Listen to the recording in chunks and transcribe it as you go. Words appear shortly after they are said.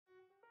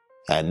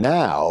And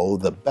now,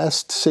 the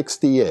best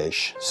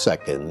 60-ish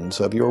seconds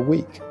of your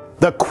week.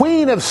 The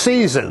Queen of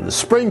Seasons,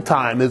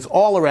 springtime, is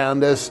all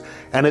around us,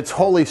 and it's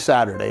Holy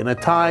Saturday, and a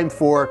time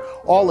for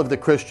all of the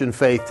Christian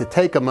faith to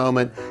take a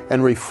moment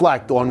and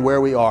reflect on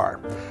where we are.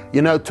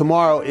 You know,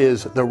 tomorrow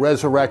is the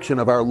resurrection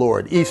of our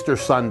Lord, Easter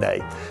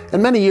Sunday.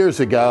 And many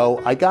years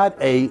ago, I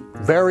got a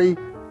very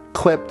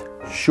clipped,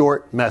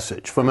 short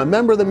message from a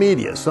member of the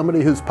media,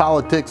 somebody whose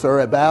politics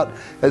are about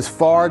as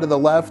far to the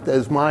left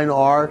as mine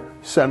are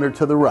centered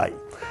to the right.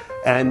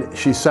 And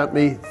she sent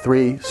me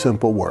 3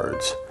 simple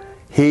words.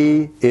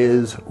 He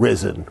is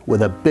risen,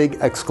 with a big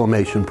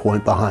exclamation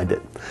point behind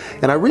it.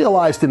 And I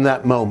realized in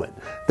that moment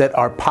that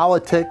our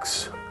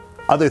politics,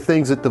 other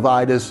things that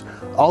divide us,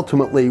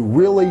 ultimately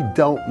really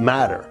don't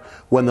matter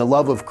when the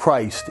love of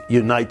Christ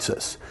unites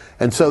us.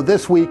 And so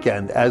this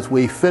weekend, as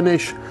we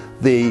finish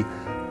the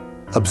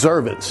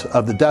observance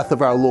of the death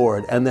of our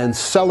Lord and then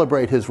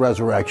celebrate his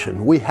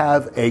resurrection, we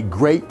have a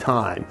great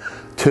time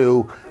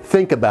to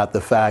think about the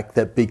fact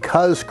that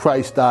because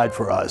Christ died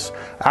for us,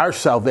 our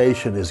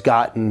salvation is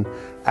gotten,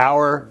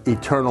 our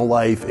eternal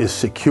life is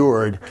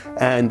secured,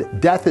 and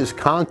death is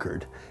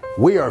conquered.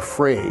 We are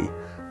free.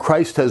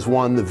 Christ has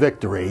won the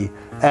victory,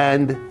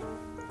 and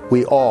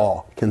we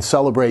all can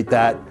celebrate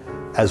that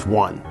as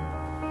one.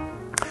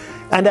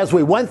 And as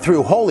we went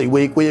through Holy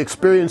Week, we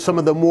experienced some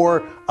of the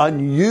more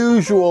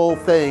unusual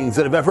things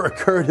that have ever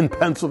occurred in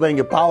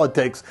Pennsylvania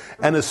politics,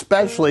 and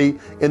especially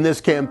in this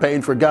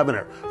campaign for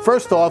governor.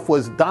 First off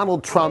was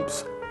Donald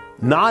Trump's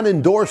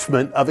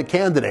non-endorsement of a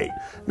candidate.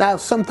 Now,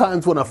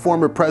 sometimes when a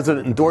former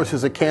president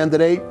endorses a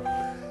candidate,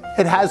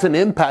 it has an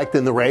impact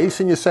in the race,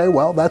 and you say,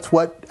 well, that's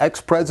what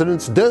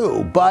ex-presidents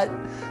do. But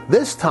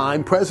this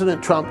time,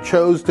 President Trump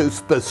chose to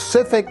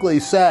specifically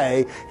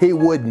say he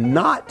would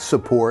not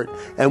support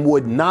and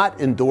would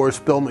not endorse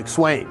Bill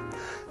McSwain.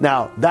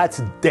 Now,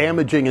 that's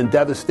damaging and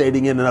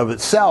devastating in and of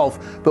itself,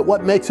 but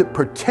what makes it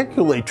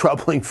particularly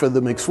troubling for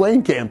the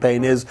McSwain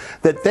campaign is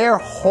that their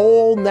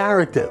whole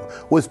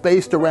narrative was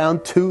based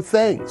around 2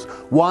 things.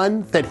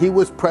 One, that he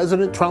was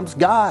President Trump's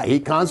guy. He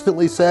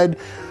constantly said,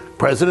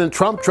 President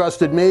Trump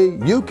trusted me,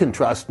 you can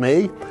trust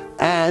me,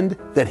 and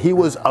that he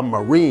was a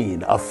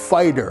Marine, a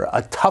fighter,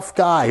 a tough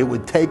guy who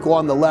would take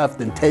on the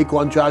left and take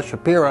on Josh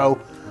Shapiro.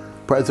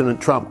 President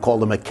Trump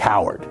called him a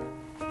coward.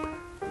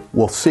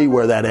 We'll see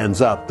where that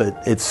ends up,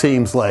 but it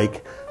seems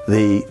like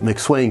the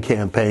McSwain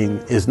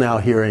campaign is now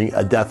hearing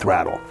a death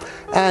rattle.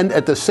 And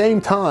at the same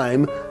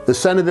time, the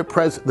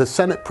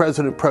Senate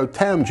President Pro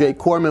Tem, Jay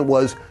Corman,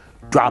 was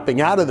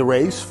dropping out of the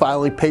race,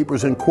 filing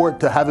papers in court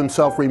to have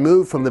himself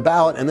removed from the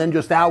ballot, and then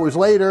just hours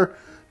later,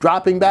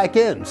 dropping back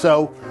in.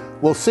 So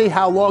we'll see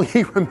how long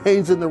he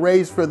remains in the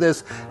race for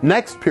this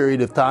next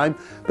period of time.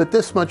 But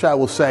this much I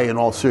will say in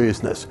all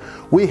seriousness.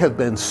 We have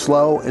been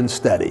slow and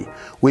steady.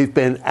 We've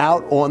been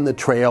out on the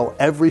trail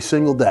every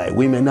single day.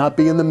 We may not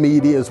be in the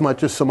media as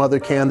much as some other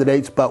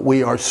candidates, but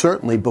we are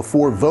certainly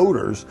before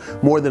voters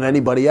more than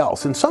anybody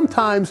else. And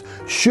sometimes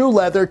shoe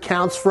leather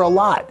counts for a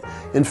lot.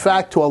 In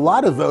fact, to a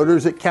lot of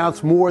voters, it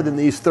counts more than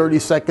these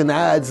 30-second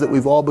ads that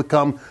we've all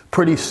become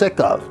pretty sick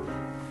of.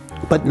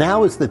 But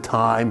now is the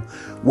time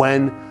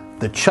when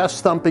the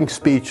chest-thumping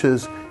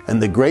speeches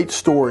and the great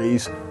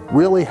stories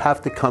really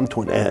have to come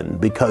to an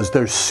end, because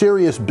there's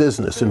serious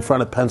business in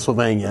front of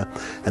Pennsylvania.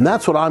 And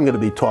that's what I'm going to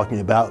be talking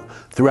about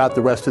throughout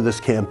the rest of this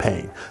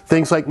campaign.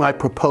 Things like my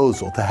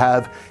proposal to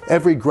have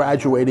every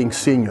graduating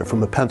senior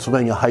from a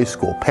Pennsylvania high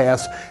school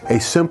pass a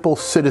simple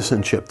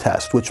citizenship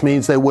test, which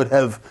means they would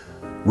have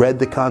read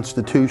the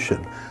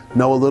Constitution,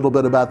 know a little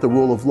bit about the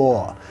rule of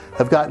law,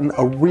 have gotten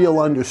a real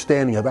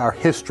understanding of our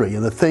history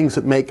and the things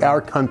that make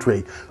our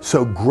country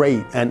so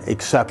great and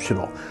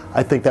exceptional.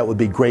 I think that would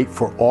be great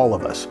for all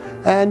of us.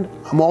 And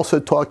I'm also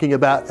talking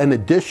about an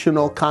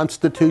additional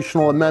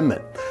constitutional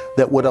amendment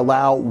that would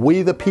allow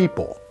we the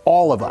people,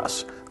 all of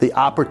us, the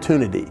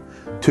opportunity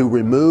to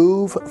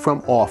remove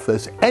from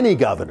office any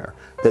governor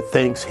that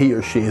thinks he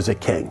or she is a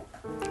king.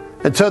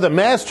 And so the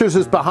Masters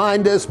is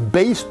behind us.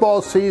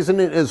 Baseball season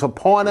is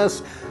upon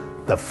us.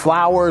 The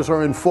flowers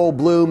are in full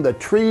bloom. The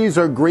trees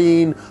are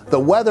green. The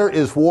weather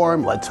is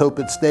warm. Let's hope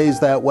it stays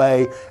that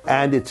way.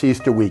 And it's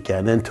Easter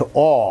weekend. And to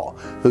all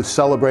who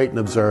celebrate and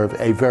observe,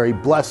 a very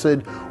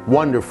blessed,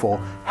 wonderful,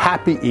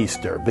 happy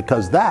Easter,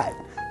 because that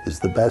is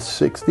the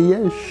best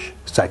 60-ish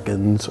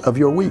seconds of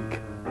your week.